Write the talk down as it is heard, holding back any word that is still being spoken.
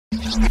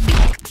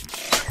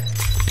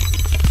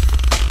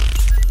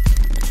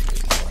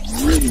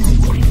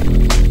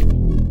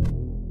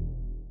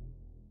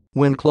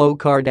When Khloe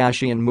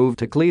Kardashian moved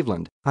to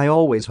Cleveland, I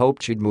always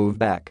hoped she'd move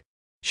back.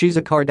 She's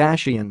a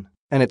Kardashian,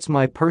 and it's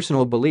my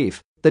personal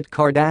belief that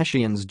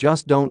Kardashians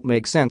just don't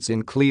make sense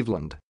in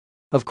Cleveland.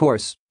 Of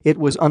course, it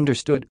was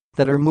understood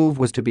that her move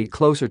was to be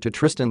closer to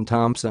Tristan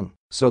Thompson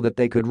so that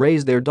they could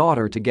raise their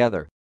daughter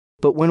together.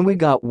 But when we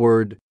got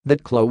word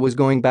that Khloe was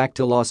going back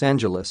to Los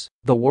Angeles,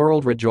 the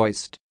world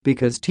rejoiced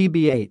because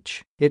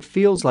TBH, it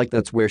feels like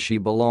that's where she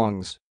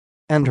belongs.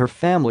 And her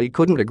family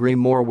couldn't agree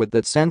more with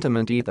that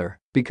sentiment either,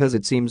 because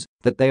it seems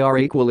that they are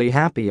equally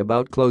happy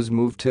about Khloe's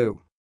move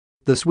too.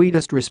 The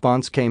sweetest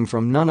response came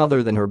from none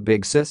other than her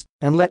big sis,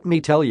 and let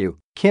me tell you,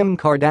 Kim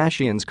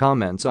Kardashian's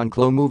comments on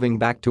Khloe moving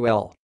back to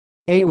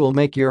L.A. will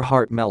make your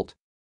heart melt.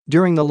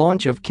 During the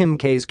launch of Kim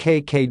K's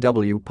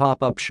KKW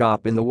pop-up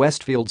shop in the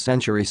Westfield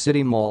Century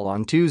City Mall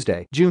on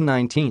Tuesday, June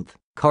 19,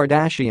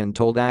 Kardashian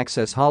told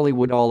Access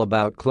Hollywood all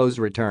about Khloe's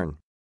return.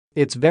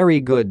 "It's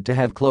very good to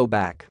have Khloe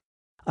back.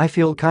 I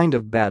feel kind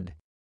of bad.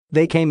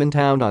 They came in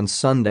town on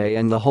Sunday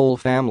and the whole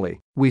family,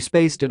 we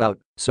spaced it out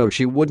so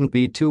she wouldn't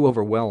be too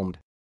overwhelmed."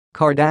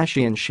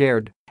 Kardashian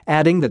shared,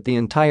 adding that the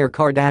entire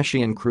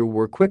Kardashian crew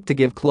were quick to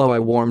give Khloe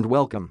a warm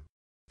welcome.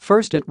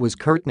 "First it was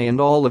Kourtney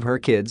and all of her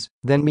kids,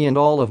 then me and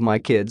all of my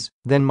kids,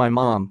 then my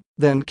mom,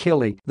 then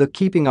Kylie," the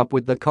Keeping Up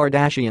with the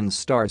Kardashians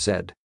star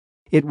said.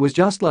 "It was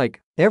just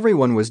like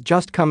everyone was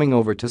just coming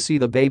over to see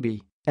the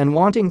baby and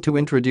wanting to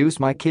introduce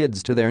my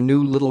kids to their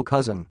new little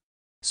cousin.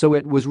 So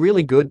it was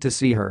really good to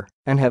see her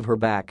and have her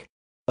back.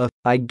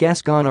 I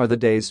guess gone are the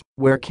days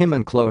where Kim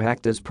and Khloe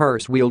act as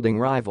purse-wielding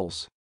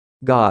rivals.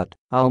 God,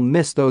 I'll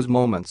miss those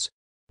moments."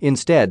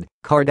 Instead,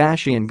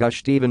 Kardashian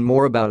gushed even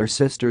more about her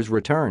sister's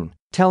return,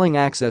 telling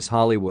Access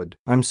Hollywood,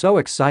 "I'm so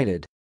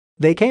excited.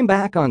 They came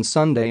back on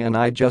Sunday and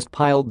I just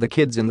piled the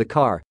kids in the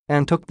car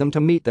and took them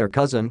to meet their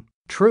cousin,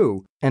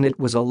 True, and it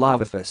was a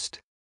lava fest.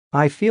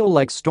 I feel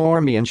like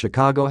Stormi and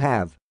Chicago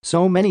have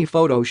so many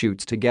photo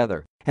shoots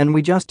together, and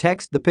we just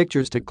text the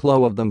pictures to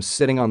Khloe of them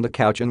sitting on the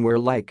couch and we're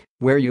like,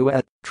 'Where you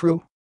at,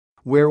 True?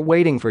 We're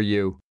waiting for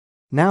you.'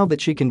 Now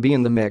that she can be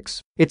in the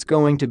mix, it's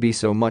going to be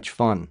so much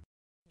fun.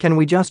 Can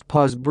we just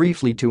pause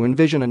briefly to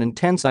envision an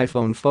intense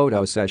iPhone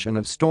photo session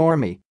of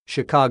Stormi,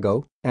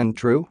 Chicago, and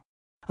True?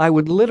 I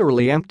would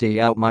literally empty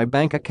out my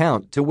bank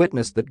account to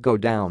witness that go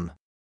down."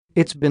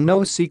 It's been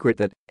no secret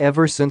that,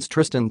 ever since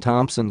Tristan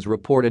Thompson's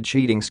reported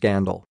cheating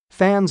scandal,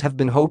 fans have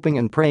been hoping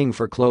and praying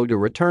for Khloe to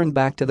return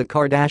back to the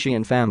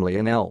Kardashian family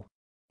in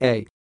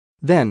L.A.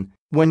 Then,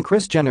 when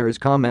Kris Jenner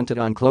commented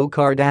on Khloe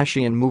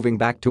Kardashian moving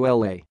back to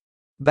L.A.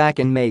 back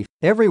in May,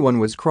 everyone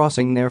was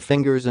crossing their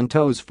fingers and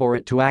toes for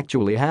it to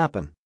actually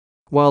happen.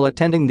 While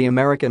attending the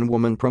American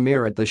Woman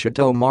premiere at the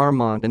Chateau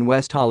Marmont in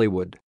West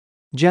Hollywood,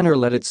 Jenner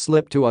let it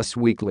slip to Us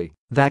Weekly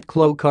that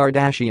Khloe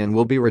Kardashian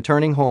will be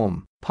returning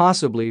home,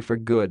 possibly for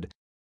good.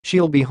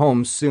 "She'll be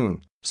home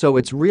soon, so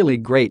it's really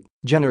great,"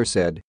 Jenner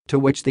said, to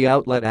which the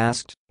outlet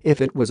asked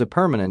if it was a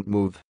permanent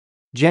move.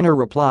 Jenner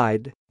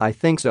replied, "I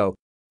think so.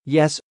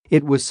 Yes,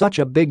 it was such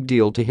a big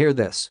deal to hear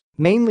this,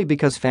 mainly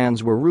because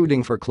fans were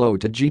rooting for Khloe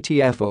to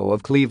GTFO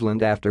of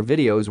Cleveland after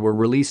videos were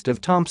released of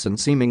Thompson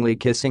seemingly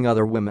kissing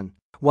other women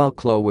while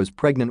Khloe was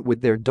pregnant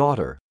with their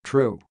daughter,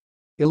 True."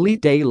 Elite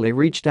Daily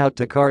reached out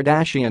to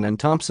Kardashian and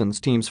Thompson's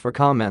teams for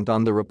comment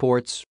on the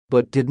reports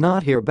but did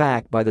not hear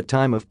back by the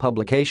time of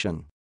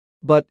publication.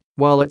 But,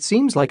 while it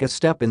seems like a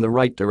step in the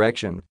right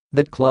direction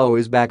that Khloe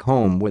is back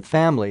home with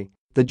family,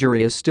 the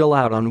jury is still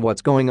out on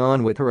what's going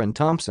on with her and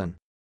Thompson.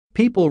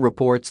 People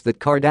reports that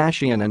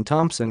Kardashian and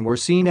Thompson were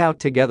seen out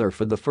together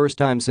for the first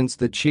time since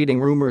the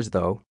cheating rumors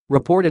though,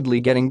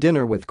 reportedly getting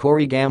dinner with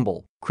Corey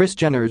Gamble, Kris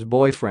Jenner's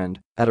boyfriend,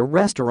 at a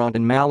restaurant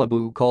in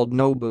Malibu called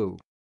Nobu.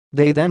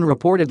 They then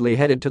reportedly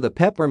headed to the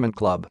Peppermint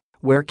Club,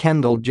 where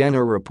Kendall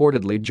Jenner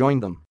reportedly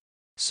joined them.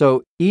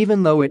 So,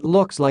 even though it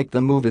looks like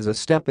the move is a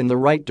step in the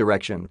right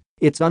direction,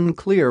 it's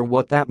unclear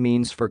what that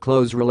means for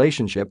Khloe's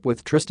relationship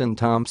with Tristan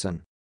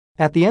Thompson.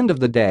 At the end of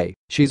the day,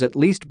 she's at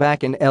least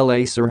back in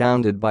LA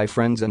surrounded by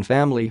friends and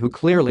family who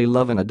clearly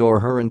love and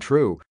adore her and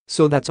True,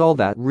 so that's all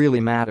that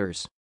really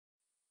matters.